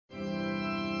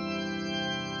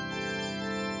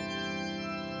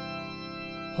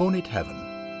Hornet Heaven.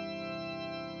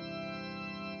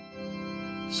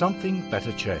 Something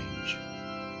Better Change.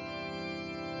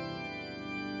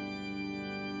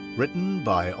 Written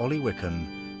by Ollie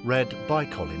Wickham, read by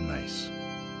Colin Mace.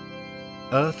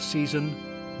 Earth Season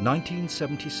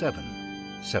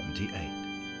 1977-78.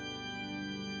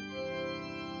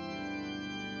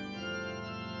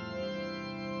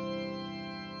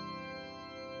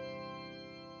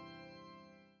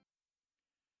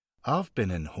 I've been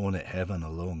in Hornet Heaven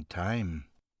a long time.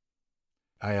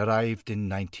 I arrived in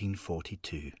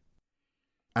 1942,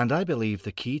 and I believe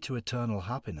the key to eternal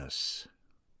happiness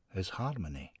is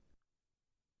harmony.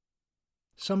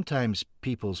 Sometimes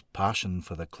people's passion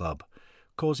for the club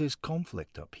causes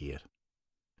conflict up here,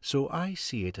 so I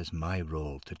see it as my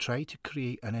role to try to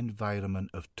create an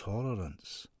environment of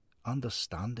tolerance,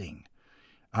 understanding,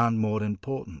 and more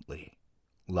importantly,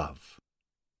 love.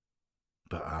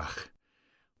 But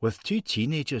with two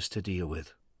teenagers to deal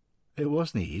with, it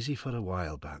wasn't easy for a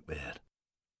while back there.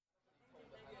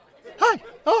 Hi,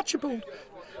 Archibald.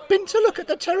 Been to look at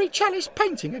the Terry Chalice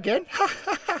painting again?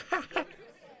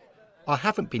 I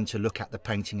haven't been to look at the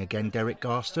painting again, Derek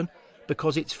Garston,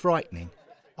 because it's frightening.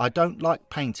 I don't like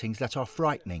paintings that are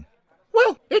frightening.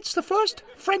 Well, it's the first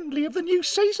friendly of the new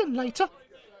season later.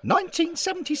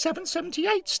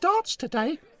 1977-78 starts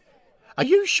today. Are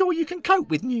you sure you can cope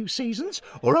with new seasons,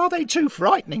 or are they too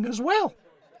frightening as well?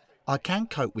 I can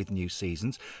cope with new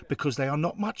seasons because they are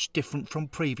not much different from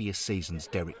previous seasons,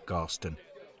 Derek Garston.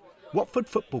 Watford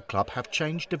Football Club have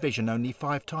changed division only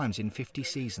 5 times in 50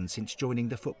 seasons since joining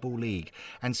the Football League,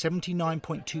 and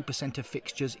 79.2% of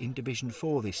fixtures in Division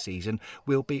 4 this season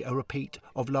will be a repeat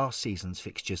of last season's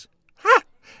fixtures. Ha!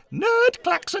 Nerd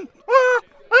klaxon!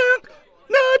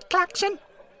 Nerd klaxon!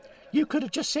 You could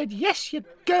have just said yes, you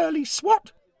girly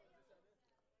swat.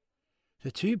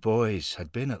 The two boys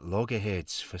had been at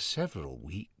loggerheads for several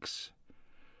weeks.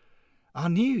 I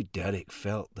knew Derek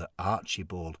felt that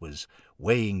Archibald was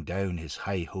weighing down his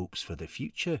high hopes for the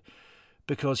future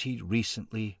because he'd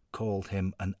recently called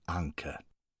him an anchor.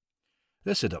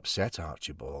 This had upset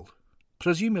Archibald,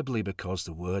 presumably because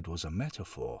the word was a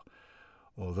metaphor,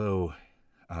 although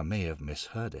I may have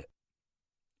misheard it.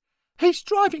 He's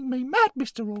driving me mad,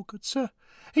 Mr. Allgood, sir.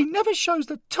 He never shows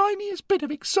the tiniest bit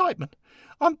of excitement.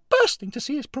 I'm bursting to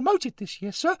see us promoted this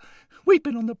year, sir. We've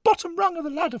been on the bottom rung of the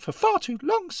ladder for far too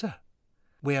long, sir.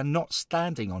 We are not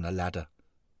standing on a ladder.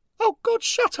 Oh, God,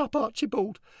 shut up,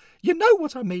 Archibald. You know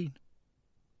what I mean.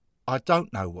 I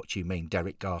don't know what you mean,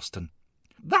 Derek Garston.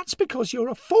 That's because you're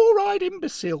a four-eyed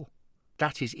imbecile.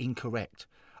 That is incorrect.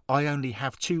 I only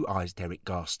have 2 eyes, Derek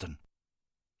Garston.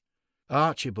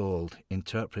 Archibald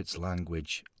interprets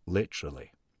language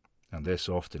literally, and this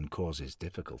often causes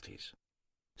difficulties.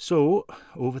 So,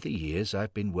 over the years,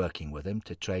 I've been working with him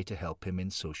to try to help him in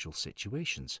social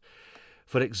situations.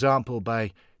 For example,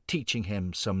 by teaching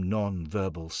him some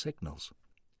non-verbal signals.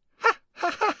 Ha,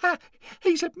 ha, ha, ha!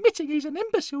 He's admitting he's an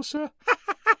imbecile, sir. Ha,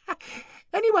 ha, ha, ha!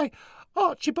 Anyway,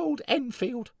 Archibald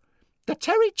Enfield, the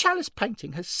Terry Chalice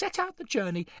painting has set out the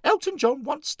journey Elton John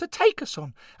wants to take us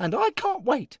on, and I can't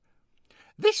wait.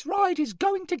 This ride is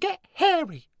going to get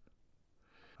hairy.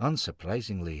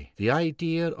 Unsurprisingly, the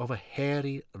idea of a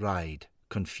hairy ride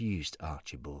confused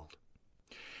Archibald.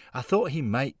 I thought he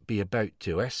might be about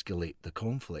to escalate the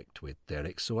conflict with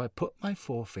Derek, so I put my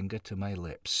forefinger to my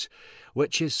lips,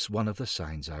 which is one of the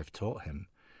signs I've taught him,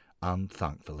 and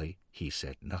thankfully he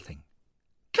said nothing.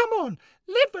 Come on,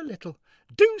 live a little.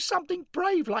 Do something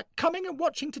brave like coming and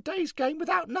watching today's game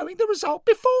without knowing the result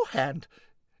beforehand.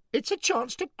 It's a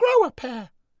chance to grow a pair.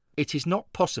 It is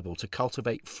not possible to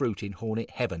cultivate fruit in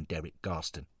Hornet Heaven, Derek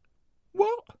Garston.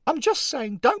 What? I'm just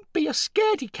saying, don't be a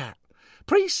scaredy cat.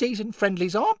 Pre-season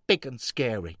friendlies aren't big and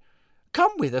scary.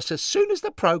 Come with us as soon as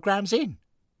the programme's in.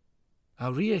 I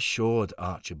reassured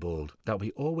Archibald that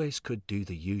we always could do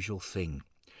the usual thing,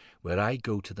 where I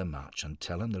go to the match and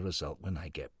tell him the result when I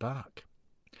get back.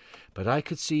 But I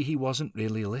could see he wasn't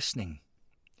really listening.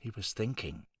 He was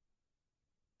thinking.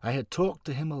 I had talked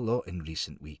to him a lot in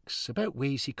recent weeks about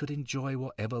ways he could enjoy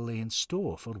whatever lay in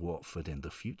store for Watford in the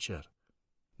future.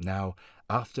 Now,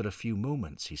 after a few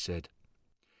moments, he said,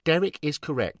 Derek is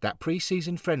correct that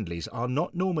pre-season friendlies are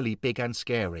not normally big and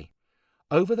scary.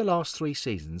 Over the last 3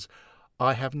 seasons,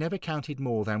 I have never counted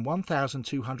more than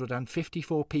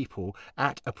 1,254 people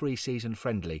at a pre-season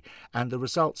friendly, and the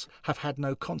results have had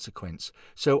no consequence,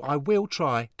 so I will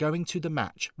try going to the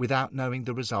match without knowing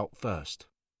the result first.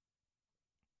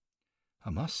 I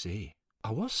must say,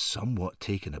 I was somewhat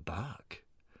taken aback,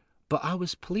 but I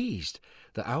was pleased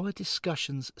that our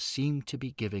discussions seemed to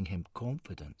be giving him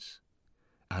confidence.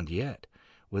 And yet,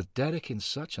 with Derek in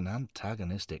such an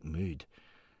antagonistic mood,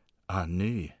 I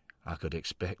knew I could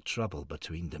expect trouble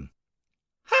between them.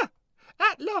 Ha!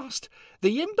 At last,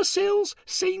 the imbecile's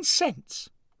seen sense.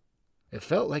 It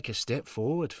felt like a step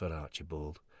forward for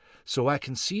Archibald, so I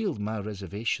concealed my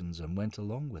reservations and went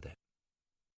along with it.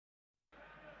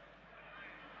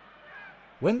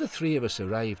 When the three of us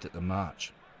arrived at the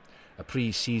March, a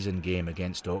pre-season game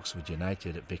against Oxford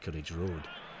United at Vicarage Road,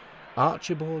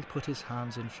 Archibald put his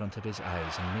hands in front of his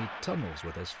eyes and made tunnels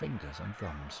with his fingers and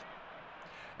thumbs.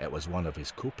 It was one of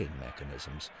his coping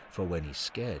mechanisms for when he's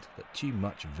scared that too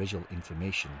much visual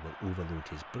information will overload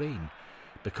his brain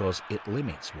because it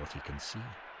limits what he can see.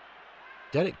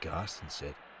 Derek Garston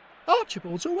said,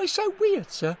 Archibald's always so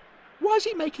weird, sir. Why is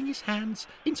he making his hands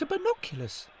into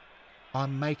binoculars?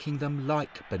 I'm making them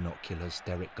like binoculars,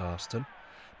 Derek Garston.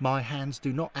 My hands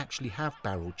do not actually have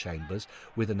barrel chambers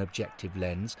with an objective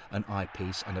lens, an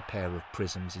eyepiece and a pair of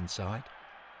prisms inside.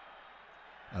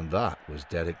 And that was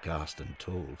Derek Garston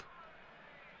told.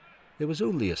 There was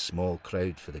only a small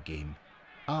crowd for the game.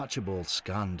 Archibald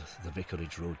scanned the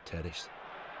Vicarage Road terrace,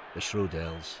 the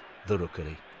Schrodells, the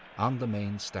Rookery and the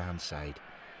main stand side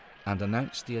and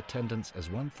announced the attendance as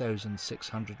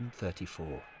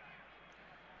 1,634.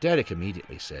 Derek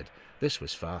immediately said this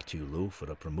was far too low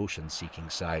for a promotion-seeking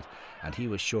side, and he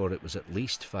was sure it was at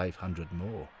least 500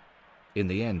 more. In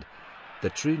the end, the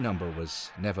true number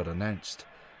was never announced,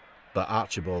 but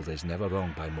Archibald is never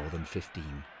wrong by more than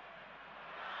 15.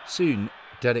 Soon,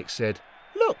 Derek said,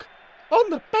 Look, on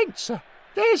the bench, sir,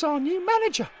 there's our new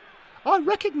manager. I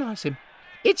recognise him.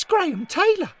 It's Graham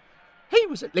Taylor. He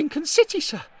was at Lincoln City,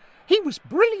 sir. He was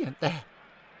brilliant there.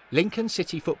 Lincoln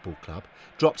City Football Club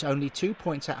dropped only 2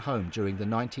 points at home during the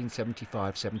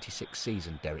 1975-76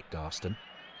 season, Derek Garston.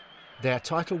 Their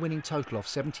title-winning total of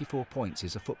 74 points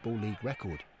is a Football League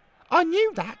record. I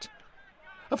knew that.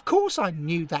 Of course I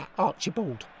knew that,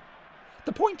 Archibald.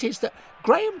 The point is that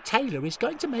Graham Taylor is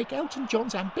going to make Elton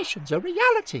John's ambitions a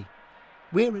reality.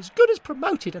 We're as good as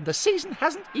promoted and the season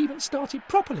hasn't even started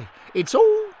properly. It's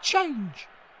all change.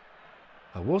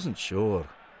 I wasn't sure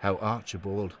how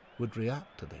Archibald would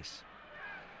react to this.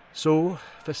 So,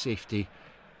 for safety,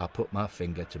 I put my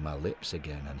finger to my lips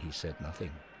again and he said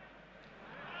nothing.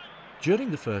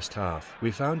 During the first half,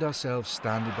 we found ourselves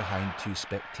standing behind two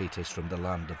spectators from the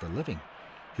land of the living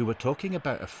who were talking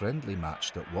about a friendly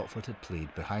match that Watford had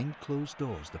played behind closed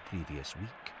doors the previous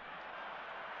week.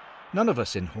 None of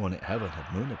us in Hornet Heaven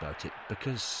had known about it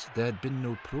because there had been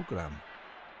no programme.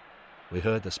 We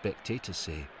heard the spectators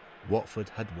say Watford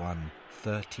had won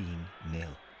 13-0.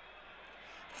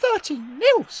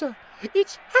 13-0, sir.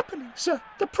 It's happening, sir.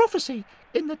 The prophecy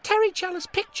in the Terry Chalice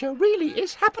picture really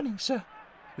is happening, sir.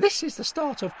 This is the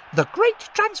start of the great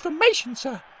transformation,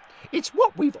 sir. It's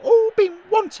what we've all been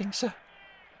wanting, sir.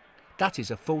 That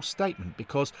is a false statement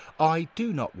because I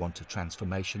do not want a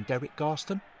transformation, Derek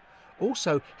Garston.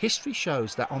 Also, history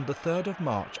shows that on the 3rd of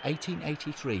March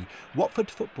 1883,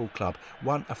 Watford Football Club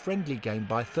won a friendly game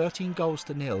by 13 goals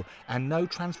to 0 and no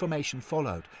transformation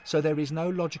followed, so there is no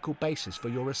logical basis for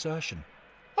your assertion.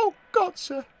 Oh, God,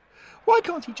 sir. Why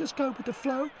can't he just go with the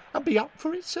flow and be up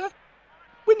for it, sir?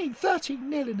 Winning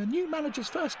 13-0 in a new manager's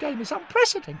first game is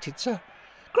unprecedented, sir.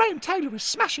 Graham Taylor is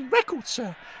smashing records,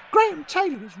 sir. Graham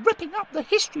Taylor is ripping up the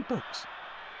history books.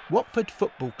 Watford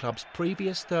Football Club's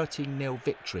previous 13-0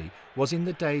 victory was in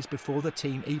the days before the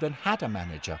team even had a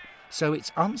manager, so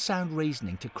it's unsound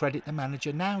reasoning to credit the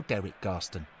manager now, Derek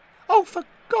Garston. Oh, for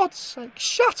God's sake,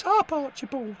 shut up,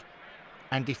 Archibald.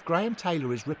 And if Graham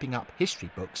Taylor is ripping up history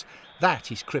books,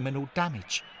 that is criminal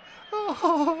damage.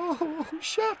 Oh,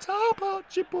 shut up,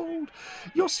 Archibald.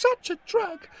 You're such a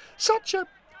drag, such an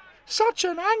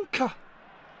anchor.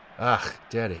 Ach,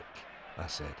 Derek, I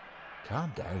said,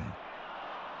 calm down.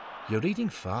 You're reading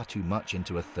far too much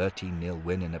into a 13-0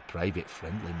 win in a private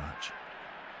friendly match.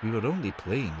 We were only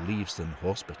playing Leavesden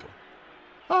Hospital.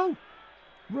 Oh,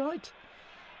 right.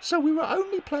 So we were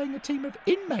only playing a team of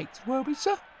inmates, were we,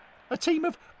 sir? A team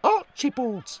of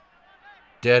Archibalds.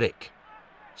 Derek,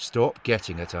 stop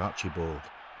getting at Archibald.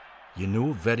 You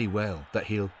know very well that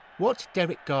he'll... What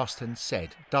Derek Garston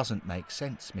said doesn't make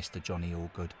sense, Mr. Johnny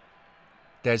Allgood.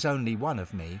 There's only one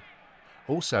of me.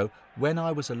 Also, when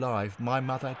I was alive, my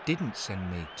mother didn't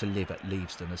send me to live at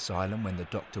Leavesden Asylum when the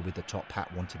doctor with the top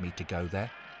hat wanted me to go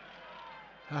there.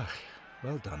 Ah,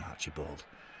 well done, Archibald.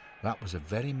 That was a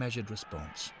very measured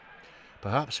response.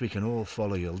 Perhaps we can all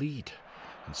follow your lead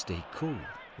and stay cool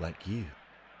like you.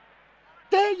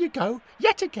 There you go.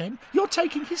 Yet again, you're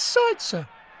taking his side, sir.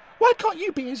 Why can't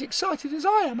you be as excited as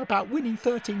I am about winning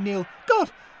 13-0?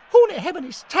 God, Hornet Heaven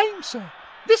is tame, sir.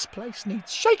 This place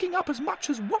needs shaking up as much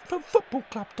as Watford Football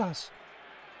Club does.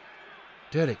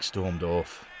 Derek stormed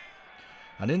off,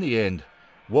 And in the end,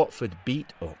 Watford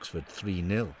beat Oxford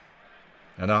 3-0,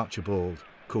 and Archibald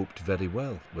coped very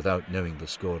well without knowing the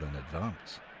score in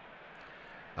advance.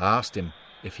 I asked him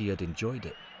if he had enjoyed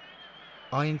it.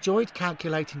 I enjoyed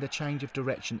calculating the change of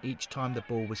direction each time the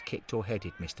ball was kicked or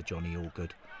headed, Mr. Johnny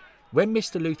Allgood. When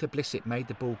Mr. Luther Blissett made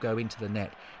the ball go into the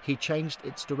net, he changed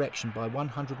its direction by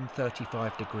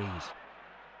 135 degrees.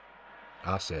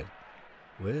 I said,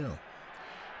 well,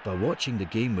 by watching the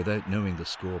game without knowing the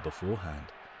score beforehand,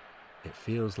 it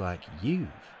feels like you've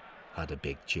had a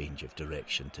big change of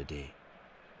direction today.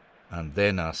 And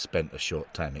then I spent a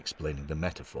short time explaining the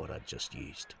metaphor I'd just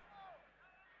used.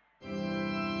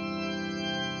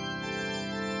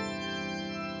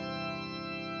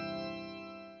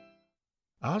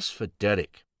 As for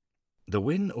Derek, the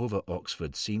win over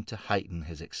Oxford seemed to heighten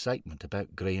his excitement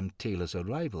about Graham Taylor's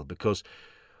arrival because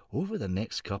over the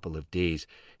next couple of days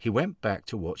he went back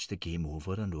to watch the game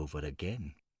over and over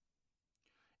again.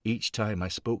 Each time I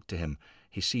spoke to him,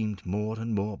 he seemed more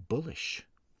and more bullish,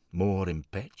 more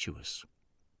impetuous.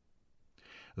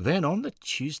 Then on the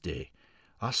Tuesday,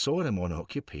 I saw him on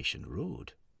Occupation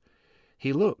Road.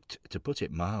 He looked, to put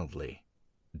it mildly,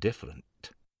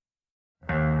 different.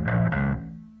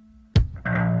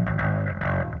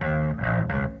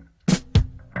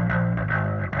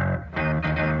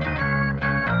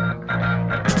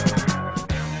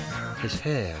 His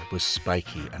hair was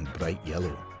spiky and bright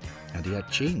yellow, and he had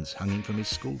chains hanging from his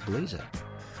school blazer.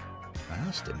 I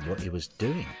asked him what he was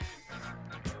doing.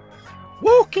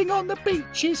 Walking on the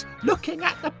beaches, looking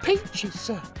at the peaches,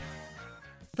 sir.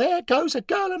 There goes a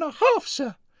girl and a half,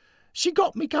 sir. She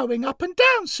got me going up and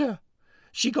down, sir.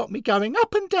 She got me going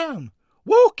up and down.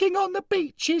 Walking on the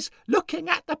beaches, looking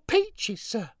at the peaches,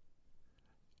 sir.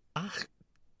 Ach,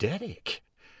 Derek,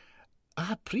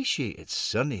 I appreciate it's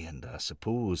sunny, and I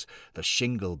suppose the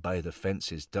shingle by the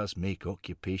fences does make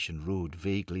Occupation Road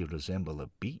vaguely resemble a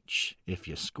beach, if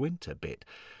you squint a bit.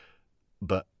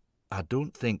 But I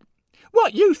don't think...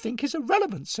 What you think is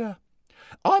irrelevant, sir.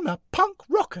 I'm a punk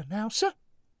rocker now, sir.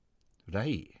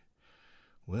 Right.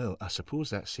 Well, I suppose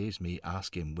that saves me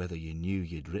asking whether you knew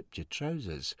you'd ripped your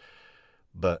trousers.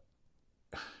 But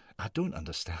I don't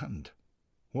understand.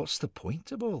 What's the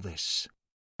point of all this?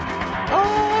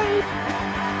 I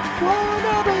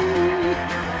wanna be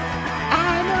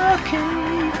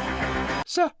anarchy,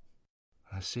 sir.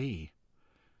 I see.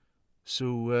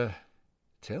 So,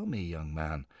 tell me, young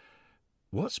man,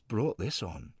 what's brought this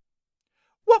on?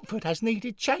 Watford has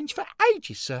needed change for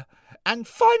ages, sir, and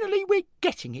finally we're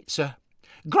getting it, sir.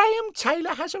 Graham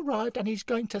Taylor has arrived and he's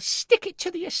going to stick it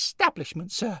to the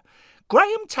establishment, sir.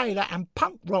 Graham Taylor and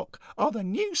punk rock are the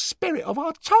new spirit of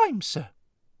our time, sir.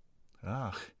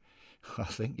 Ah, I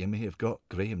think you may have got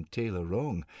Graham Taylor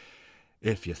wrong,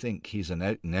 if you think he's an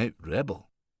out-and-out rebel.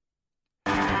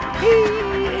 He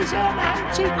is an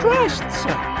antichrist,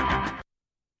 sir.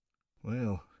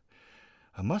 Well,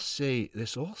 I must say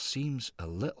this all seems a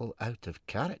little out of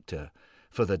character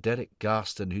for the Derek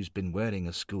Garston who's been wearing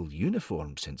a school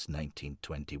uniform since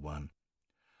 1921.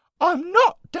 I'm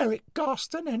not Derek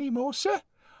Garston anymore, sir.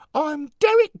 I'm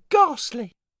Derek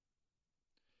Garsley.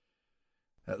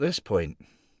 At this point,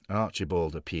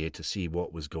 Archibald appeared to see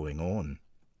what was going on.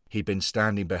 He'd been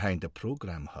standing behind the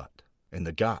programme hut, in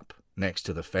the gap, next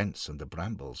to the fence and the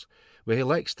brambles, where he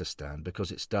likes to stand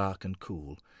because it's dark and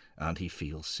cool, and he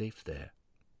feels safe there.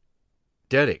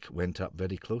 Derek went up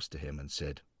very close to him and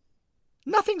said,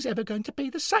 Nothing's ever going to be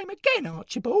the same again,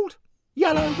 Archibald.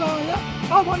 Yellow riot,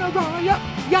 I want a riot.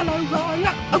 Yellow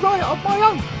riot, a riot of my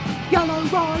own. Yellow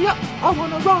riot, I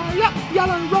want a riot.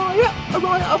 Yellow riot, a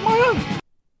riot of my own.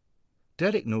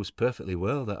 Derek knows perfectly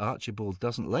well that Archibald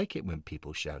doesn't like it when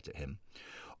people shout at him,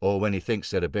 or when he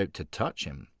thinks they're about to touch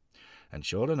him. And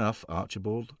sure enough,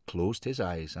 Archibald closed his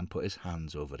eyes and put his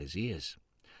hands over his ears.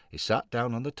 He sat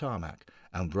down on the tarmac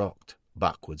and rocked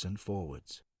backwards and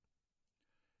forwards.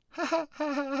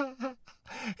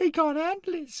 He can't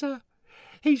handle it, sir.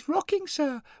 He's rocking,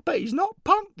 sir, but he's not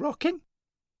punk rocking.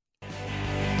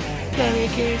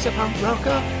 Derek is a punk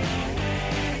rocker.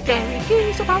 Derek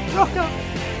is a punk rocker.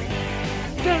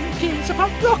 Derek is a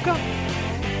punk rocker,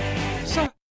 sir.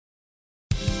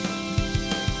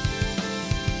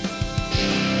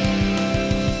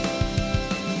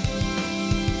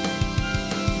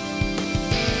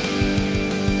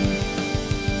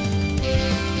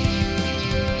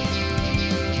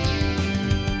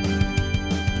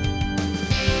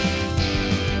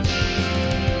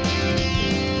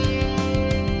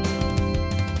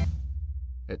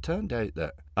 It turned out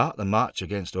that at the match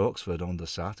against Oxford on the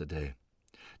Saturday,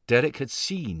 Derek had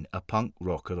seen a punk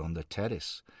rocker on the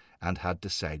terrace and had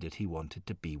decided he wanted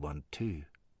to be one too.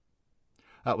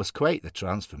 That was quite the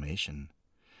transformation.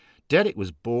 Derek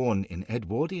was born in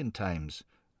Edwardian times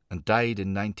and died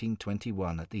in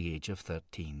 1921 at the age of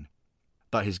 13.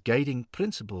 But his guiding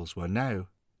principles were now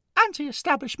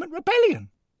anti-establishment rebellion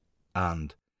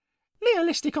and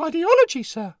nihilistic ideology,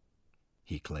 sir,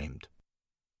 he claimed.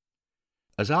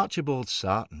 As Archibald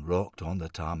sat and rocked on the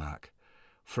tarmac,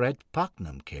 Fred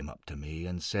Packnam came up to me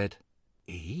and said,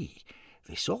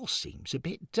 this all seems a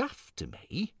bit daft to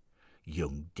me.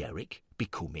 Young Derek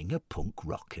becoming a punk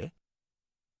rocker."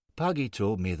 Paggy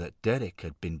told me that Derek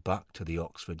had been back to the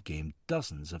Oxford game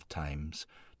dozens of times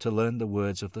to learn the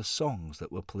words of the songs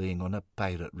that were playing on a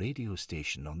pirate radio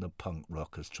station on the Punk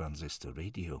Rockers transistor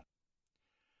radio.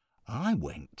 I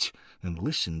went and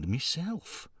listened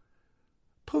myself.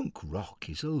 Punk rock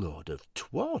is a load of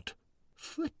twad,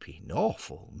 flipping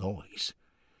awful noise.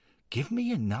 Give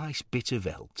me a nice bit of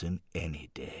Elton any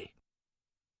day.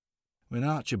 When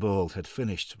Archibald had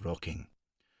finished rocking,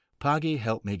 Paggy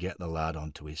helped me get the lad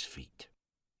onto his feet.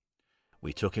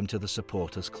 We took him to the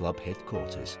Supporters Club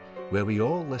headquarters, where we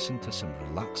all listened to some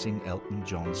relaxing Elton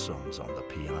John songs on the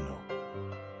piano.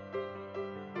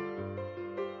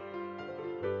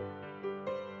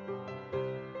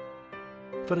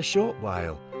 For a short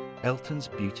while, Elton's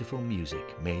beautiful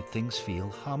music made things feel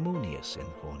harmonious in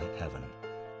Hornet Heaven.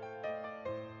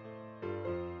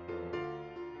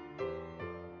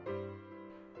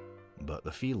 But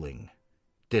the feeling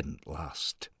didn't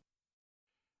last.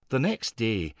 The next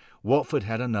day, Watford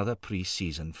had another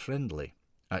pre-season friendly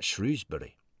at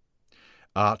Shrewsbury.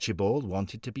 Archibald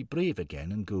wanted to be brave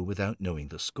again and go without knowing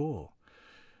the score.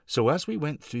 So as we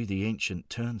went through the ancient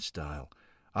turnstile,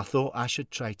 I thought I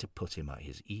should try to put him at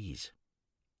his ease.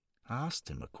 I asked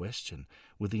him a question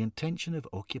with the intention of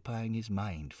occupying his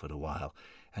mind for a while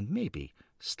and maybe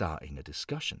starting a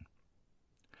discussion.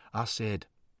 I said,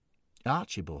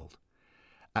 "Archibald,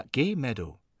 at Gay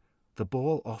Meadow, the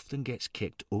ball often gets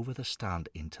kicked over the stand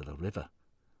into the river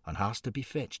and has to be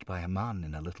fetched by a man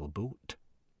in a little boat.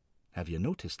 Have you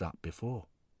noticed that before?"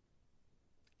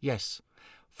 "Yes,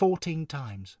 14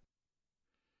 times.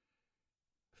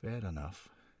 Fair enough.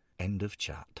 End of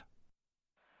chat.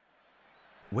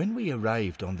 When we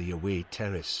arrived on the away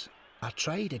terrace, I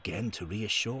tried again to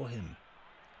reassure him.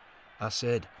 I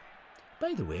said,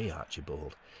 "By the way,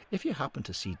 Archibald, if you happen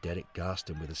to see Derek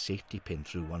Garston with a safety pin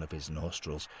through one of his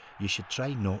nostrils, you should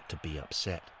try not to be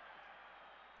upset.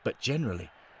 But generally,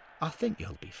 I think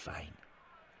you'll be fine.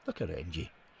 Look around you.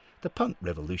 The punk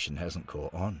revolution hasn't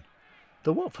caught on.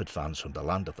 The Watford fans from the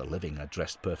land of the living are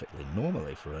dressed perfectly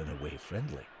normally for an away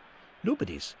friendly.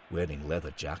 Nobody's wearing leather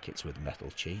jackets with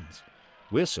metal chains.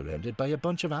 We're surrounded by a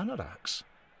bunch of anoraks."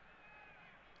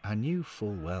 I knew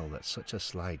full well that such a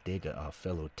sly dig at our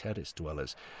fellow terrace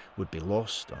dwellers would be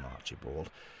lost on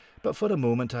Archibald, but for a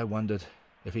moment I wondered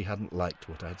if he hadn't liked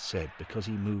what I'd said because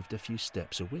he moved a few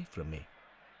steps away from me.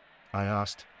 I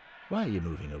asked, "Why are you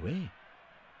moving away?"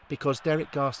 "Because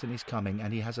Derek Garston is coming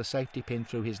and he has a safety pin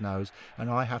through his nose and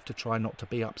I have to try not to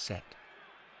be upset."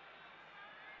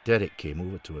 Derek came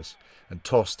over to us and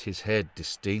tossed his head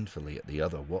disdainfully at the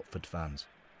other Watford fans.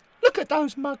 "Look at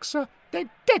those mugs, sir.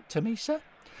 They're dead to me, sir.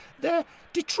 They're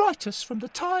detritus from the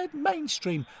tired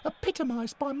mainstream,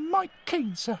 epitomised by Mike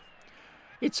Keane, sir.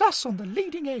 It's us on the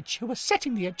leading edge who are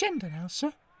setting the agenda now,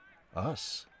 sir."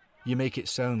 "Us? You make it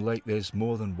sound like there's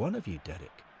more than one of you,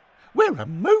 Derek." "We're a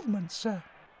movement, sir."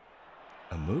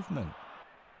 "A movement?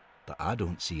 But I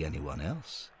don't see anyone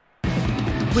else."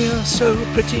 "We're so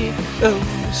pretty,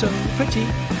 oh so pretty.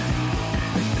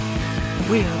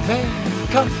 We're very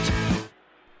cunt."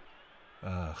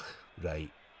 Ugh,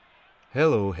 right.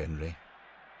 Hello, Henry.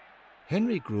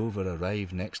 Henry Grover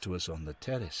arrived next to us on the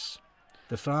terrace.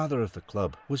 The father of the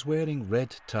club was wearing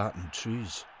red tartan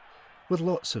trews, with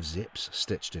lots of zips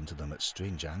stitched into them at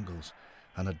strange angles,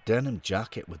 and a denim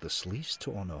jacket with the sleeves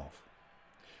torn off.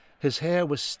 His hair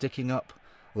was sticking up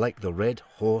like the red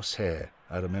horse hair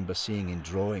I remember seeing in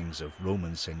drawings of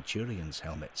Roman centurions'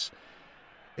 helmets,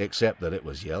 except that it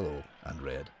was yellow and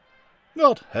red.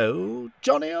 "What ho,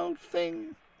 Johnny, old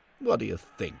thing? What do you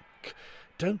think?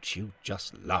 Don't you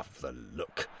just love the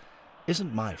look?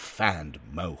 Isn't my fanned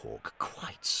mohawk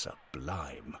quite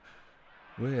sublime?"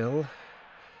 "Well,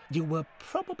 you were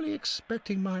probably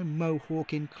expecting my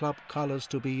mohawk in club colours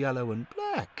to be yellow and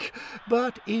black,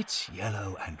 but it's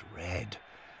yellow and red.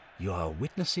 You are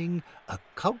witnessing a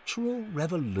cultural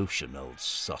revolution, old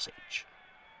sausage."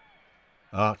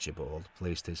 Archibald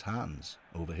placed his hands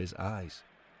over his eyes.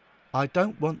 "I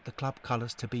don't want the club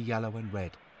colours to be yellow and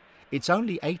red. It's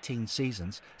only 18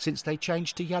 seasons since they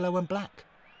changed to yellow and black.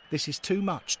 This is too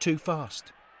much, too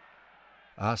fast."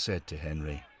 I said to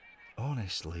Henry,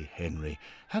 Honestly, Henry,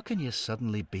 how can you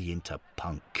suddenly be into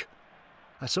punk?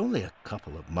 It's only a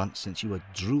couple of months since you were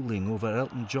drooling over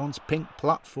Elton John's pink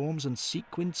platforms and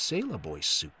sequined sailor boy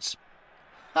suits.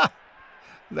 Ha!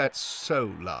 That's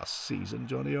so last season,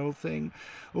 Johnny, old thing.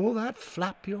 All that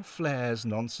flap your flares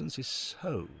nonsense is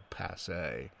so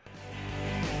passé.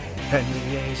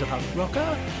 Henry is a punk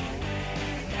rocker.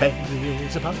 Henry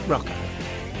is a punk rocker.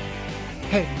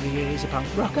 Henry is a punk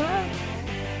rocker.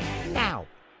 Now.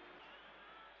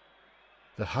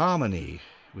 The harmony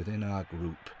within our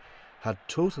group had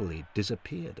totally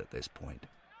disappeared at this point.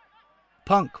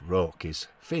 Punk rock is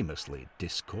famously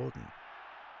discordant.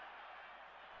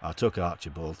 I took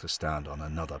Archibald to stand on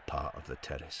another part of the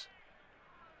terrace.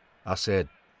 I said,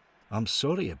 "I'm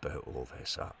sorry about all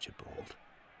this, Archibald.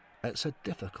 It's a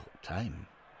difficult time.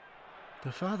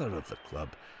 The father of the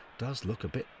club does look a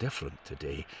bit different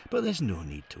today, but there's no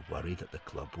need to worry that the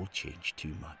club will change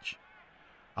too much.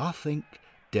 I think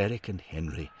Derek and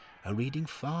Henry are reading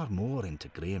far more into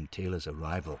Graham Taylor's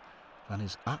arrival than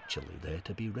is actually there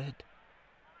to be read.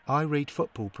 I read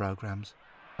football programmes.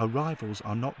 Arrivals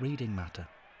are not reading matter."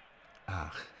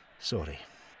 Ah, sorry,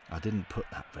 I didn't put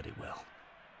that very well.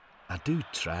 I do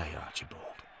try,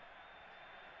 Archibald.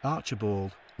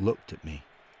 Archibald looked at me,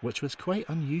 which was quite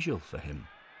unusual for him.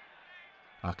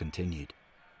 I continued,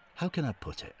 "How can I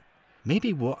put it?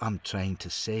 Maybe what I'm trying to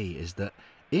say is that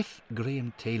if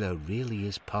Graham Taylor really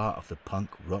is part of the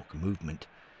punk rock movement,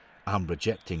 and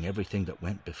rejecting everything that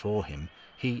went before him,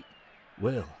 he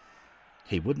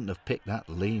wouldn't have picked that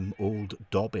lame old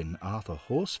Dobbin Arthur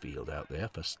Horsfield out there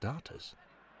for starters."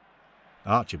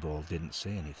 Archibald didn't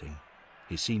say anything.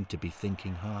 He seemed to be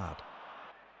thinking hard.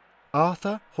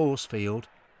 Arthur Horsfield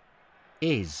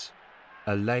is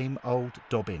a lame old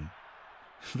Dobbin.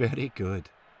 Very good.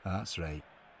 That's right.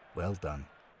 Well done.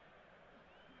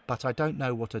 But I don't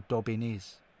know what a Dobbin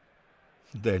is.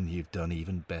 Then you've done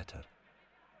even better.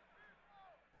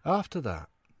 After that,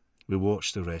 we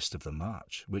watched the rest of the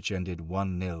march, which ended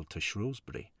 1-0 to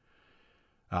Shrewsbury.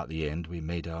 At the end, we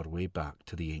made our way back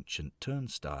to the ancient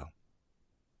turnstile.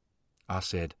 I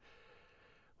said,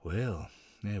 "Well,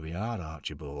 there we are,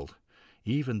 Archibald.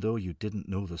 Even though you didn't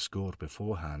know the score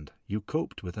beforehand, you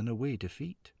coped with an away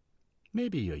defeat.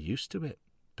 Maybe you're used to it,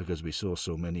 because we saw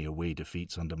so many away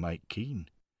defeats under Mike Keane.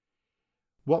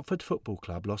 Watford Football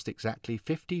Club lost exactly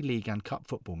 50 league and cup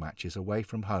football matches away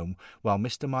from home while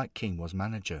Mr. Mike Keane was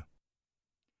manager."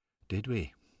 "Did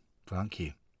we? Thank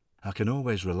you. I can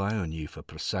always rely on you for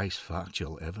precise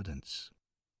factual evidence."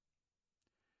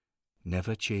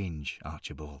 Never change,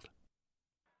 Archibald.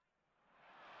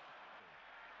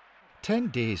 10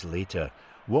 days later,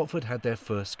 Watford had their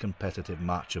first competitive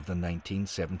match of the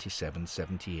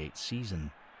 1977-78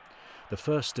 season, the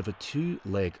first of a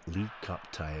 2-leg League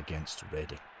Cup tie against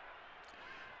Reading.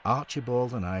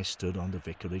 Archibald and I stood on the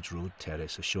Vicarage Road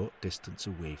terrace a short distance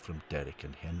away from Derek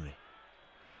and Henry.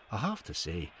 I have to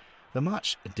say, the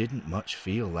match didn't much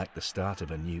feel like the start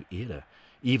of a new era,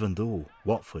 even though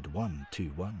Watford won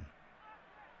 2-1.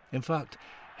 In fact,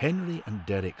 Henry and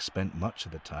Derek spent much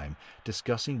of the time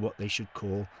discussing what they should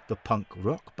call the punk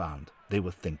rock band they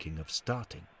were thinking of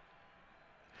starting.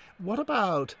 "What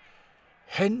about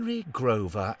Henry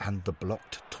Grover and the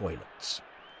Blocked Toilets?"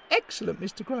 "Excellent,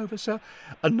 Mr. Grover, sir.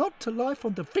 A nod to life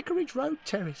on the Vicarage Road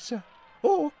terrace, sir."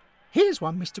 Or, here's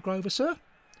one, Mr. Grover, sir.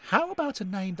 "How about a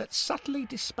name that subtly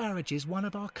disparages one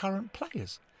of our current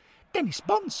players? Dennis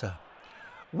Bond, sir.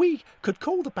 We could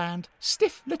call the band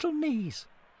Stiff Little Knees."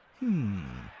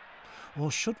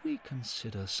 Or should we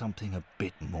consider something a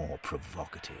bit more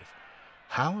provocative?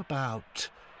 How about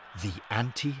the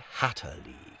Anti-Hatter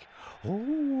League?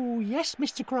 "Oh, yes,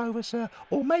 Mr. Grover, sir.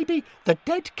 Or maybe the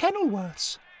Dead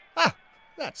Kenilworths." "Ah,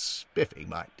 that's spiffy,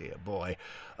 my dear boy.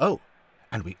 Oh,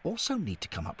 and we also need to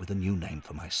come up with a new name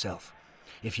for myself.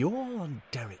 If you're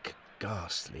Derek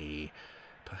Ghastly,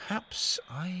 perhaps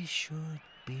I should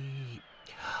be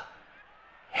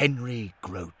Henry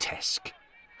Grotesque."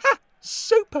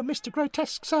 "Super, Mr.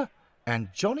 Grotesque, sir."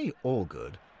 And Johnny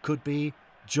Allgood could be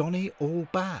Johnny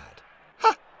Allbad.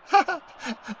 "Ha, ha, ha.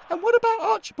 And what about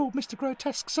Archibald, Mr.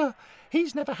 Grotesque, sir?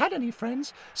 He's never had any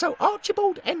friends, so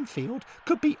Archibald Enfield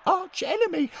could be arch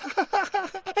enemy."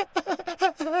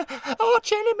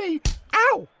 "Arch enemy.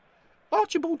 Ow!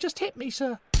 Archibald just hit me,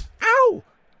 sir. Ow!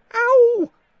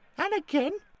 Ow! And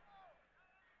again."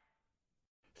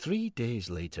 3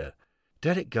 days later,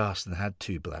 Derek Garston had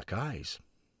 2 black eyes.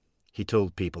 He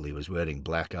told people he was wearing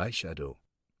black eyeshadow.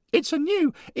 "It's a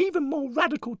new, even more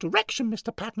radical direction,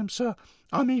 Mr. Padnam, sir.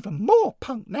 I'm even more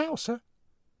punk now, sir."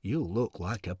 "You look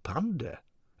like a panda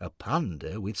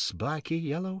with spiky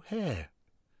yellow hair."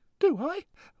 "Do I?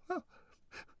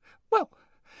 Well,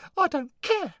 I don't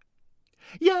care.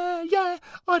 Yeah,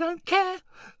 I don't care.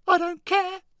 I don't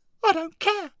care. I don't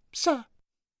care, sir.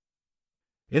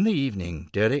 In the evening,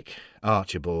 Derek,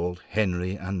 Archibald,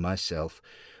 Henry and myself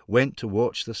went to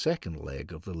watch the second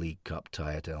leg of the League Cup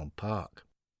tie at Elm Park.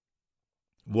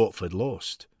 Watford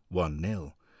lost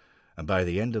 1-0, and by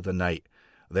the end of the night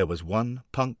there was one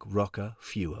punk rocker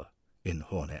fewer in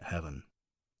Hornet Heaven.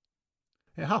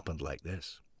 It happened like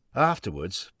this.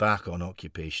 Afterwards, back on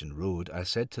Occupation Road, I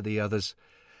said to the others,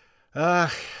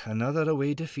 another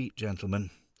away defeat, gentlemen.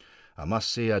 I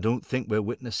must say I don't think we're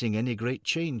witnessing any great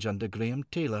change under Graham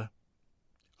Taylor.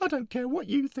 I don't care what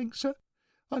you think, sir.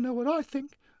 I know what I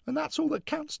think, and that's all that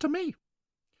counts to me.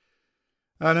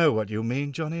 I know what you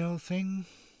mean, Johnny, old thing.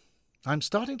 I'm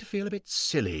starting to feel a bit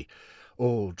silly,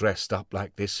 all dressed up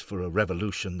like this for a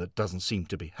revolution that doesn't seem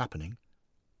to be happening.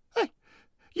 Hey,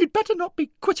 you'd better not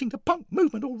be quitting the punk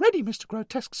movement already, Mr.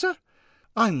 Grotesque, sir.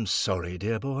 I'm sorry,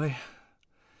 dear boy,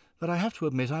 but I have to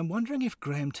admit I'm wondering if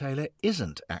Graham Taylor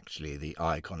isn't actually the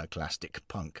iconoclastic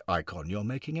punk icon you're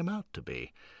making him out to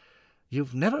be.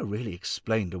 You've never really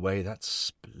explained away that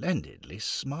splendidly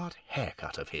smart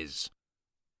haircut of his.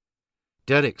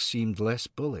 Derek seemed less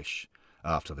bullish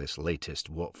after this latest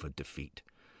Watford defeat,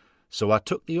 so I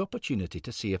took the opportunity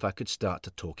to see if I could start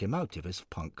to talk him out of his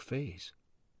punk phase.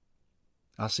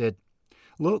 I said,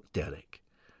 "Look, Derek,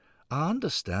 I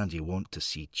understand you want to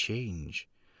see change,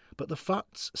 but the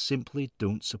facts simply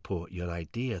don't support your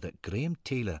idea that Graham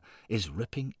Taylor is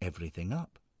ripping everything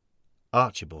up.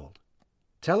 Archibald,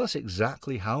 tell us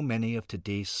exactly how many of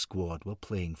today's squad were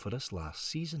playing for us last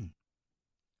season."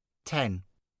 10.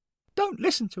 Don't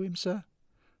listen to him, sir.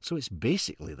 So it's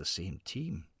basically the same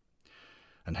team.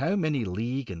 And how many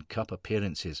league and cup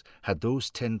appearances had those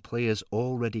 10 players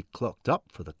already clocked up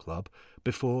for the club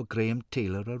before Graham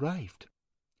Taylor arrived?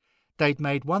 They'd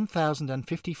made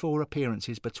 1,054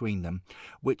 appearances between them,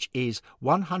 which is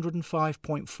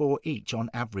 105.4 each on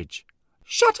average.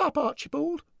 Shut up,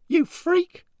 Archibald, you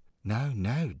freak! Now,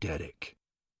 Derek.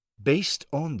 Based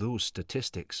on those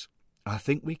statistics, I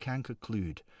think we can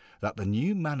conclude that the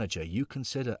new manager you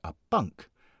consider a punk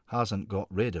hasn't got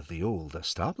rid of the old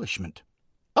establishment.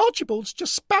 Archibald's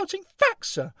just spouting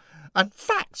facts, sir, and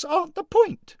facts aren't the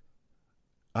point.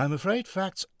 I'm afraid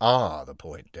facts are the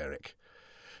point, Derek.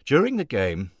 During the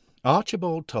game,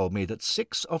 Archibald told me that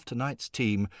 6 of tonight's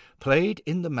team played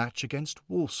in the match against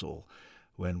Walsall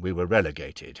when we were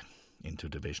relegated into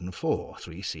Division 4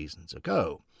 3 seasons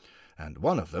ago, and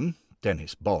one of them,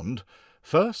 Dennis Bond,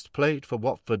 first played for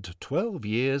Watford 12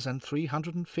 years and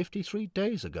 353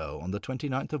 days ago on the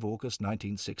 29th of August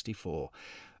 1964.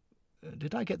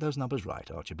 Did I get those numbers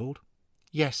right, Archibald?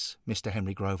 Yes, Mr.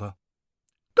 Henry Grover.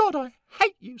 God, I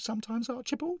hate you sometimes,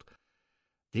 Archibald.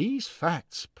 These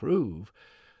facts prove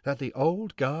that the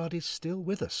old guard is still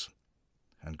with us,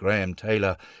 and Graham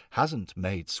Taylor hasn't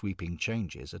made sweeping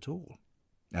changes at all.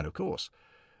 And, of course,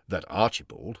 that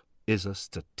Archibald is a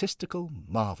statistical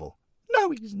marvel.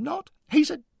 No, he's not.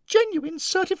 He's a genuine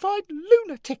certified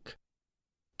lunatic.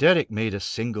 Derek made a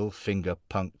single-finger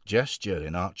punk gesture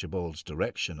in Archibald's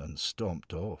direction and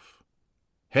stomped off.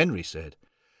 Henry said,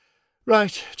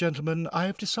 "Right, gentlemen, I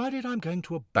have decided I'm going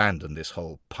to abandon this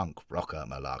whole punk rocker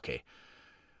malarkey.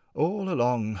 All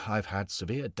along I've had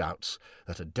severe doubts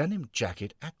that a denim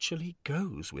jacket actually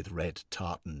goes with red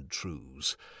tartan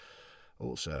trews.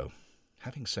 Also,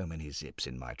 having so many zips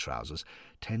in my trousers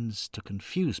tends to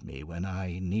confuse me when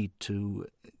I need to...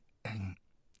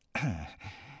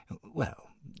 well,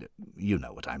 you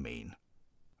know what I mean."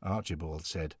 Archibald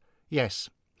said, "Yes.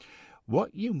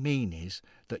 What you mean is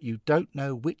that you don't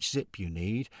know which zip you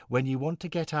need when you want to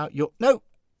get out your... No,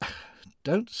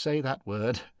 don't say that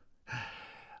word.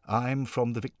 I'm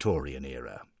from the Victorian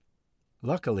era."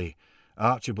 Luckily,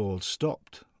 Archibald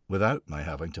stopped without my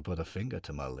having to put a finger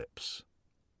to my lips.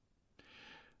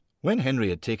 When Henry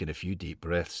had taken a few deep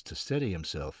breaths to steady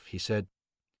himself, he said,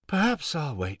 "Perhaps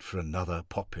I'll wait for another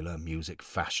popular music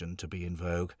fashion to be in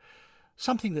vogue.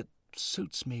 Something that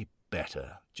suits me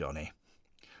better, Johnny.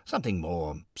 Something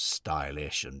more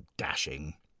stylish and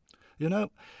dashing. You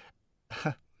know,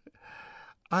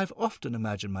 I've often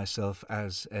imagined myself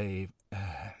as a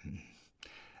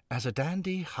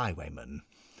dandy highwayman.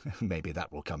 Maybe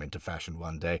that will come into fashion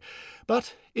one day.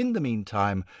 But in the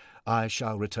meantime, I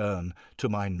shall return to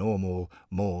my normal,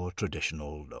 more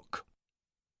traditional look."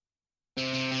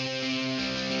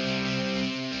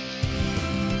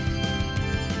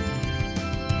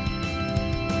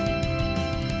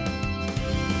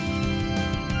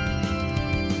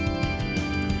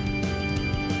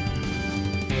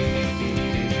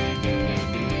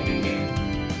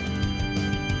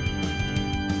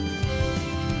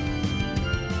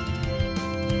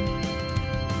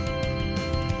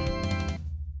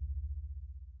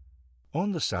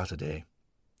 On the Saturday,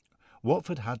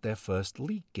 Watford had their first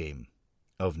league game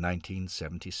of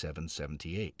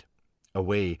 1977-78,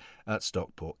 away at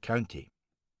Stockport County.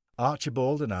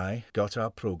 Archibald and I got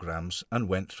our programmes and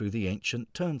went through the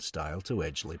ancient turnstile to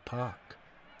Edgeley Park.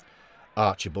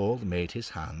 Archibald made his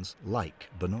hands like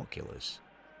binoculars.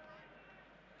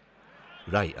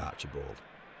 "Right, Archibald,"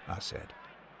 I said.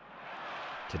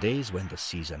 "Today's when the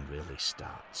season really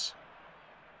starts.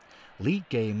 League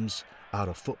games are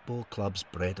a football club's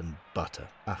bread and butter.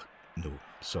 No,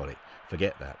 sorry,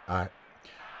 forget that.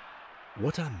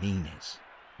 What I mean is,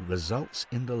 results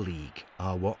in the league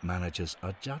are what managers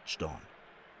are judged on.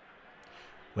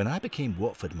 When I became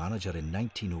Watford manager in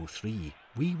 1903,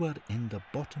 we were in the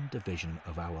bottom division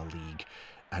of our league,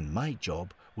 and my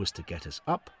job was to get us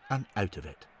up and out of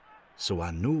it. So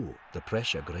I know the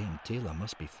pressure Graham Taylor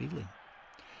must be feeling.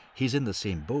 He's in the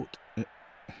same boat.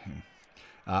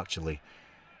 Actually,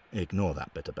 ignore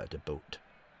that bit about the boat.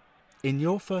 In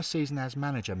your first season as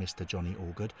manager, Mr. Johnny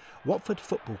Allgood, Watford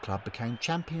Football Club became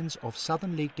champions of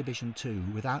Southern League Division 2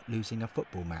 without losing a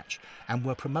football match and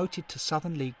were promoted to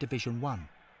Southern League Division 1.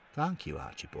 Thank you,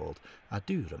 Archibald. I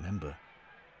do remember.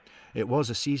 It was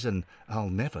a season I'll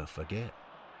never forget.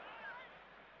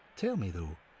 Tell me,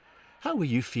 though, how were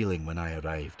you feeling when I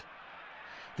arrived?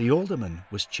 The alderman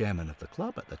was chairman of the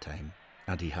club at the time,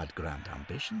 and he had grand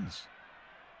ambitions.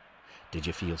 Did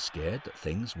you feel scared that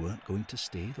things weren't going to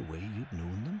stay the way you'd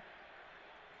known them?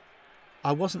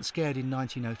 I wasn't scared in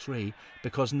 1903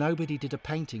 because nobody did a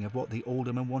painting of what the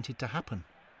alderman wanted to happen.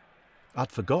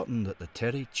 I'd forgotten that the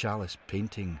Terry Chalice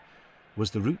painting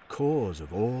was the root cause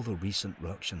of all the recent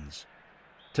ructions.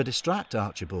 To distract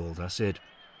Archibald, I said,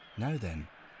 "Now then,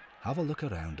 have a look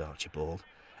around, Archibald,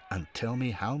 and tell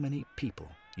me how many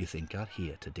people you think are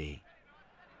here today."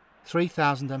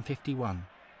 3,051.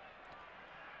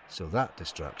 So that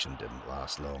distraction didn't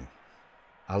last long.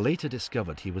 I later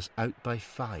discovered he was out by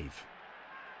 5.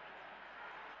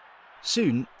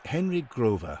 Soon, Henry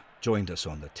Grover joined us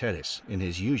on the terrace in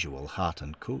his usual hat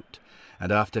and coat,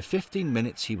 and after 15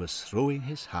 minutes he was throwing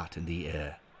his hat in the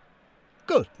air.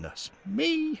 "Goodness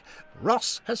me!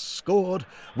 Ross has scored.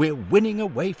 We're winning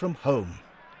away from home.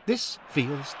 This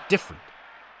feels different."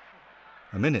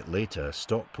 A minute later,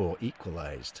 Stockport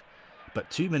equalised,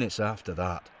 but 2 minutes after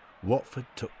that, Watford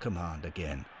took command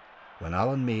again, when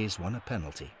Alan Mays won a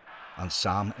penalty, and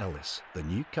Sam Ellis, the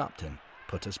new captain,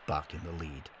 put us back in the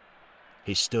lead.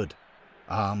 He stood,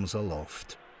 arms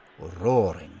aloft,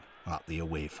 roaring at the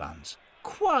away fans.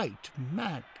 "Quite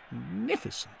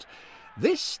magnificent!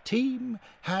 This team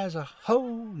has a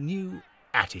whole new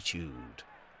attitude.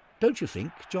 Don't you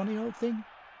think, Johnny, old thing?"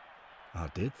 I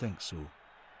did think so.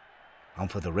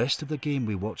 And for the rest of the game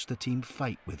we watched the team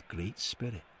fight with great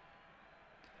spirit.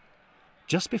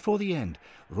 Just before the end,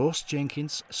 Ross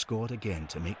Jenkins scored again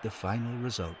to make the final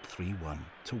result 3-1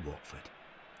 to Watford.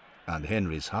 And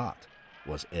Henry's heart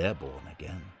was airborne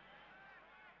again.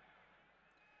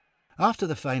 After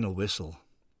the final whistle,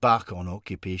 back on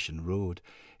Occupation Road,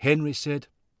 Henry said,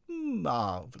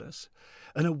 "Marvellous.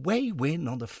 An away win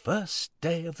on the first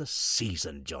day of the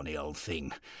season, Johnny, old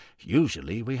thing.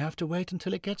 Usually we have to wait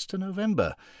until it gets to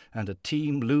November, and a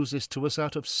team loses to us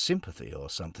out of sympathy or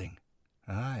something."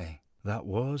 Aye, that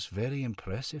was very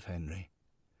impressive, Henry.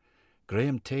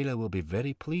 Graham Taylor will be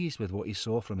very pleased with what he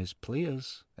saw from his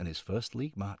players in his first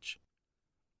league match.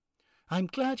 "I'm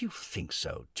glad you think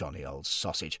so, Johnny, old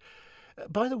sausage.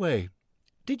 By the way,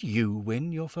 did you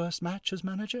win your first match as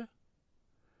manager?"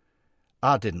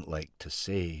 I didn't like to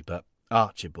say, but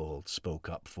Archibald spoke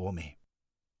up for me.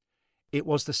 "It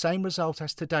was the same result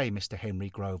as today, Mr.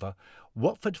 Henry Grover.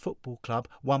 Watford Football Club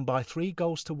won by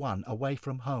 3-1 away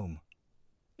from home."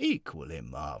 "Equally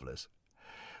marvellous.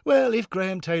 Well, if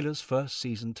Graham Taylor's first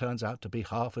season turns out to be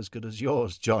half as good as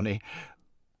yours, Johnny..."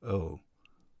 Oh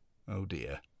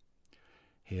dear.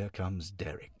 Here comes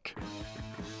Derek.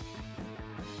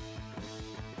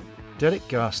 Derek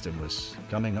Garston was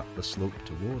coming up the slope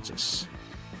towards us.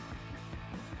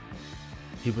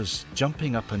 He was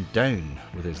jumping up and down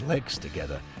with his legs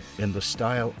together in the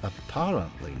style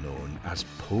apparently known as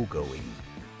pogoing.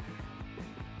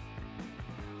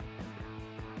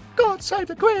 "God save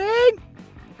the Queen!"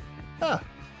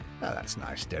 That's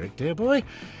nice, Derek, dear boy.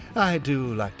 I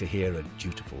do like to hear a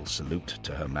dutiful salute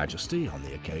to Her Majesty on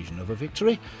the occasion of a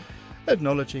victory,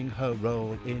 acknowledging her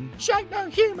role in "She ain't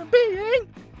no human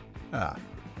being."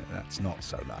 That's not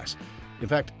so nice. In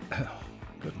fact,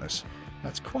 goodness,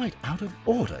 that's quite out of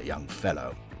order, young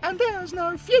fellow. "And there's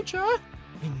no future."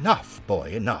 Enough,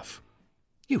 boy, enough.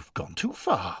 You've gone too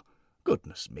far.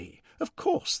 Goodness me, of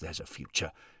course there's a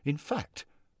future. In fact,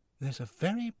 there's a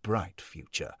very bright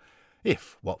future.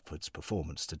 if Watford's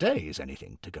performance today is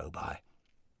anything to go by.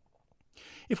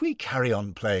 If we carry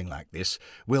on playing like this,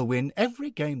 we'll win every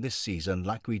game this season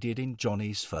like we did in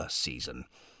Johnny's first season.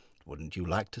 Wouldn't you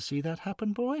like to see that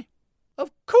happen, boy?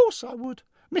 Of course I would,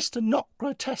 Mr. Not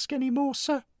Grotesque any more,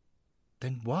 sir.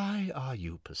 Then why are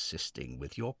you persisting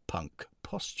with your punk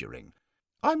posturing?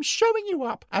 I'm showing you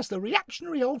up as the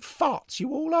reactionary old farts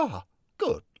you all are.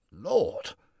 Good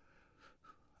Lord!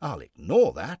 I'll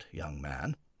ignore that, young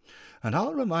man, and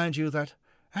I'll remind you that,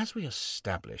 as we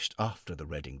established after the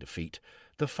Reading defeat,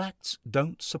 the facts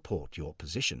don't support your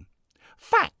position.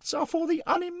 Facts are for the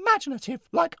unimaginative,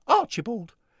 like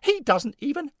Archibald. He doesn't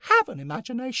even have an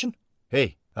imagination.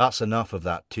 Hey, that's enough of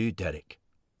that too, Derek.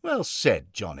 Well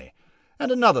said, Johnny.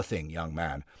 And another thing, young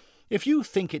man, if you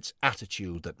think it's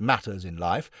attitude that matters in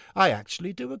life, I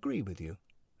actually do agree with you.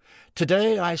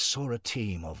 Today I saw a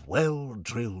team of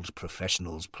well-drilled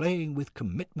professionals playing with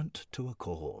commitment to a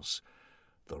cause.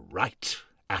 The right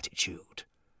attitude.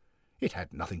 It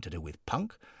had nothing to do with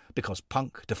punk, because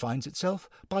punk defines itself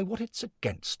by what it's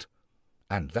against.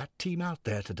 And that team out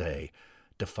there today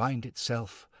defined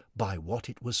itself by what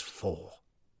it was for.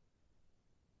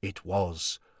 It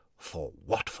was for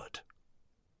Watford.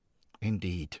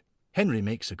 Indeed, Henry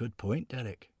makes a good point,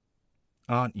 Derek.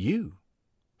 Aren't you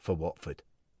for Watford?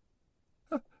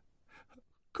 Of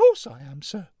course I am,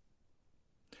 sir.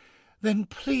 Then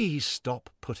please stop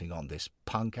putting on this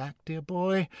punk act, dear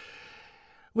boy.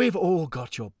 We've all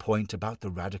got your point about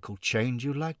the radical change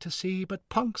you like to see, but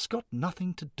punk's got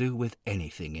nothing to do with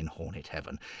anything in Hornet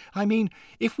Heaven. I mean,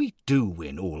 if we do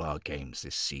win all our games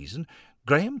this season,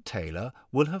 Graham Taylor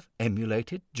will have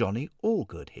emulated Johnny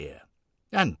Allgood here.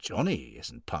 And Johnny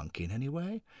isn't punk in any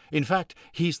way. In fact,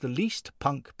 he's the least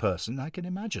punk person I can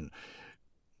imagine.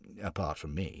 Apart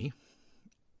from me.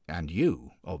 And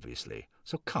you, obviously.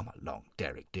 So come along,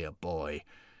 Derek, dear boy.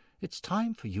 It's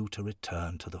time for you to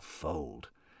return to the fold.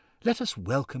 Let us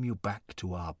welcome you back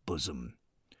to our bosom.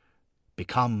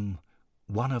 Become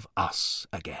one of us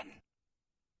again.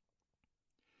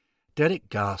 Derek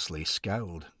Garsley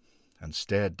scowled and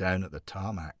stared down at the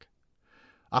tarmac.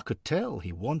 I could tell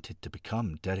he wanted to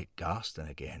become Derek Garston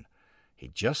again. He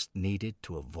just needed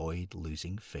to avoid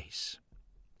losing face.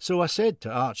 So I said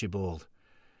to Archibald,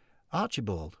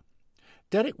 Archibald,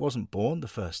 Derek wasn't born the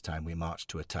first time we marched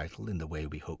to a title in the way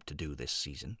we hope to do this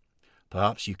season.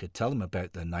 Perhaps you could tell him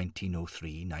about the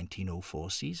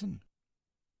 1903-1904 season.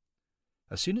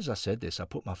 As soon as I said this, I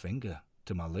put my finger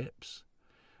to my lips.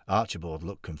 Archibald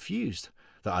looked confused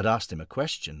that I'd asked him a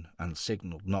question and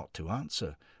signalled not to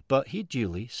answer, but he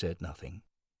duly said nothing.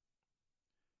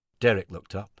 Derek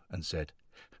looked up and said,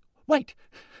 Wait,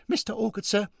 Mr. Allgood,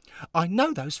 sir. I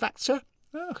know those facts, sir.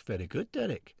 Oh, very good,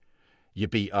 Derek. You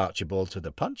beat Archibald to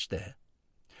the punch there.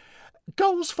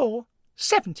 Goals for,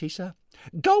 70, sir.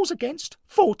 Goals against,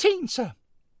 14, sir.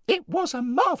 It was a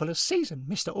marvellous season,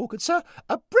 Mr. Allgood, sir.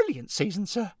 A brilliant season,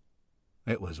 sir.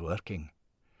 It was working.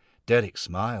 Derek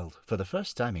smiled for the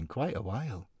first time in quite a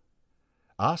while.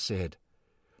 I said,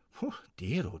 oh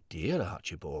dear,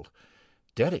 Archibald.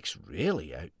 Derek's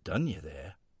really outdone you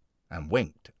there, and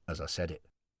winked as I said it.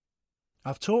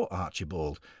 I've taught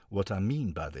Archibald what I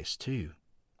mean by this too.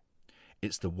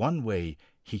 It's the one way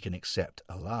he can accept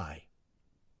a lie.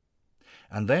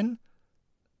 And then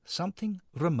something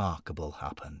remarkable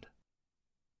happened.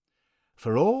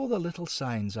 For all the little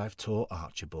signs I've taught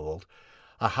Archibald,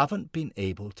 I haven't been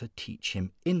able to teach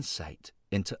him insight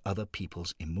into other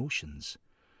people's emotions.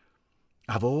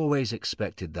 I've always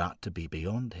expected that to be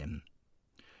beyond him.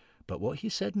 But what he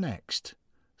said next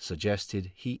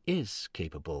suggested he is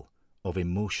capable of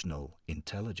emotional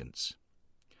intelligence.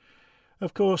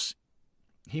 Of course,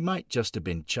 he might just have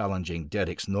been challenging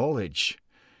Derek's knowledge,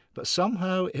 but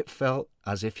somehow it felt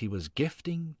as if he was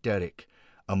gifting Derek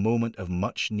a moment of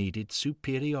much-needed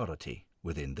superiority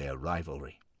within their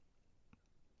rivalry.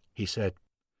 He said,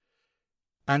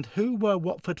 "And who were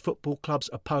Watford Football Club's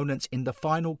opponents in the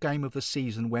final game of the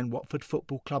season when Watford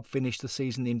Football Club finished the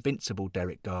season invincible,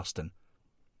 Derek Garston?"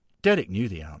 Derek knew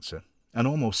the answer and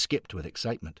almost skipped with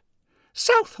excitement.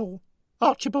 Southall,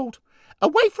 Archibald.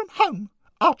 Away from home,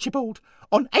 Archibald.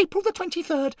 On April the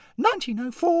 23rd,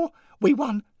 1904, we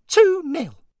won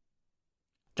 2-0.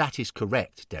 That is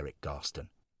correct, Derek Garston.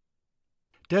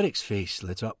 Derek's face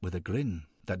lit up with a grin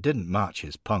that didn't match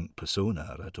his punk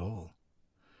persona at all.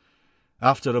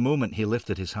 After a moment he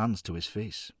lifted his hands to his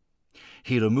face.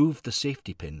 He removed the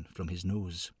safety pin from his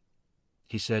nose.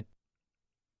 He said,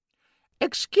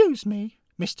 "Excuse me,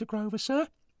 Mr. Grover, sir,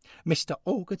 Mr.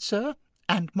 Allgood, sir,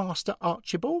 and Master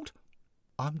Archibald.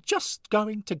 I'm just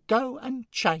going to go and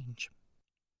change."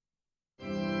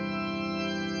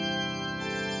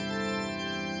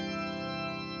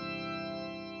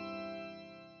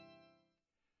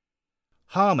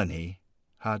 Harmony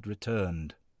had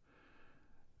returned,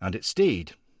 and it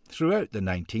stayed throughout the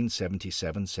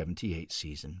 1977-78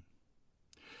 season.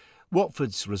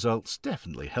 Watford's results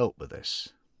definitely helped with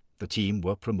this. The team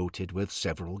were promoted with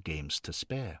several games to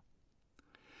spare.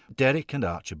 Derek and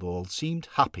Archibald seemed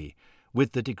happy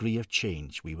with the degree of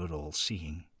change we were all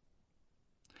seeing.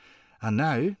 And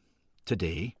now,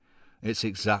 today, it's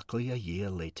exactly a year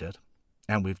later,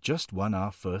 and we've just won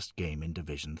our first game in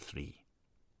Division 3.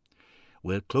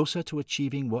 We're closer to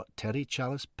achieving what Terry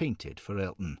Challis painted for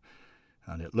Elton,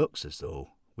 and it looks as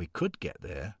though we could get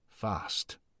there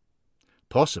fast.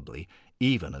 Possibly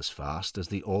even as fast as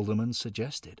the alderman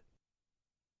suggested.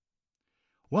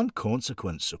 One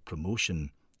consequence of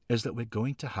promotion is that we're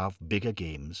going to have bigger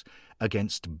games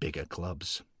against bigger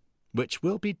clubs, which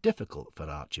will be difficult for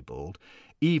Archibald,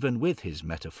 even with his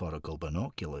metaphorical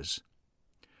binoculars.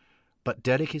 But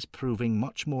Derek is proving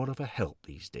much more of a help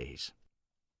these days.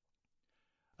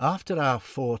 After our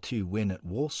 4-2 win at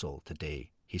Walsall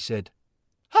today, he said,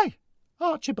 "Hey,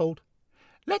 Archibald,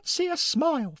 let's see a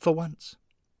smile for once."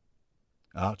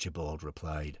 Archibald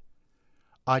replied,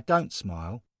 "I don't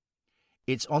smile.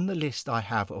 It's on the list I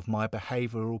have of my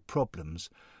behavioural problems,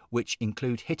 which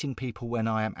include hitting people when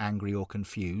I am angry or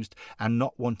confused and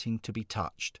not wanting to be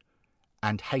touched,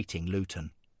 and hating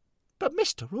Luton." "But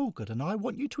Mr. Allgood and I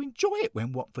want you to enjoy it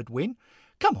when Watford win.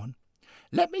 Come on,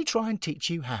 let me try and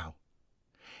teach you how.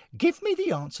 Give me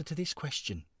the answer to this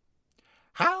question.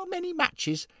 How many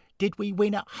matches did we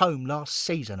win at home last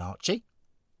season, Archie?"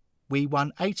 "We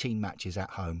won 18 matches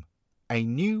at home. A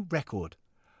new record."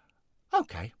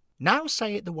 "OK, now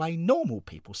say it the way normal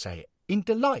people say it, in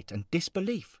delight and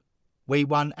disbelief." "We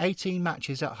won 18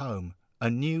 matches at home. A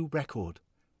new record."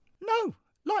 "No,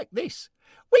 like this.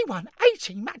 We won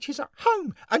 18 matches at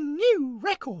home. A new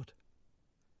record."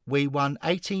 "We won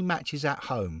 18 matches at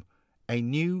home. A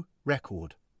new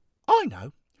record." "I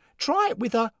know. Try it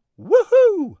with a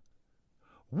woohoo.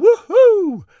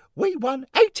 Woohoo! We won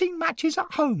 18 matches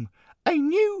at home. A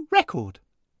new record."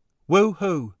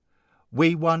 "Woohoo!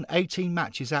 We won 18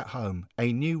 matches at home.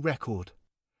 A new record."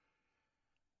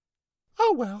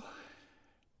 "Oh well,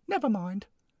 never mind.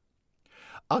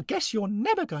 I guess you're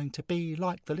never going to be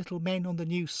like the little men on the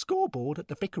new scoreboard at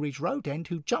the Vicarage Road end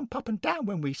who jump up and down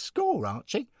when we score,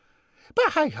 Archie.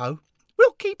 But hey-ho,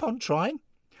 we'll keep on trying.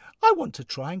 I want to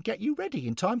try and get you ready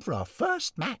in time for our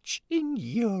first match in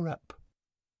Europe."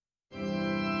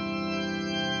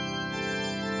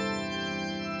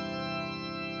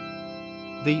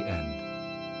 The end.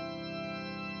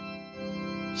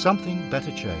 Something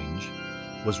Better Change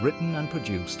was written and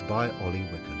produced by Ollie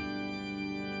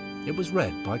Wickham. It was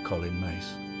read by Colin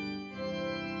Mace.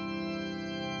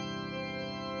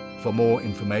 For more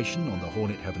information on the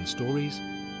Hornet Heaven stories,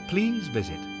 please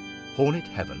visit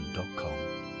hornetheaven.com.